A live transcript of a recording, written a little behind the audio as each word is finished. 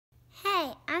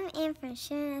Sam from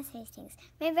Shannon S. Hastings.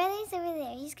 My brother's over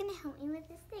there. He's going to help me with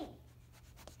this thing.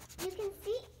 You can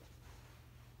see,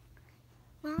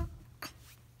 well,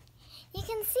 you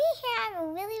can see here I have a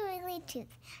really tooth.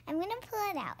 I'm going to pull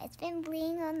it out. It's been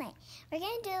bleeding all night. We're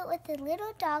going to do it with the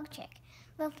little dog trick.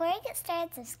 Before I get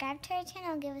started, subscribe to our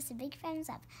channel and give us a big thumbs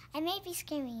up. I may be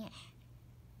screaming it.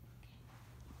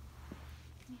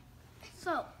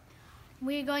 So,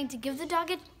 we're going to give the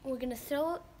dog we're going to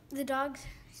throw the dog's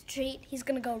treat. He's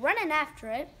going to go running after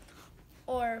it,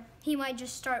 or he might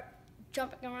just start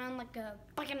jumping around like a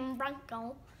bucking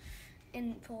bronco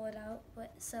and pull it out.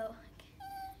 But so,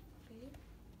 okay.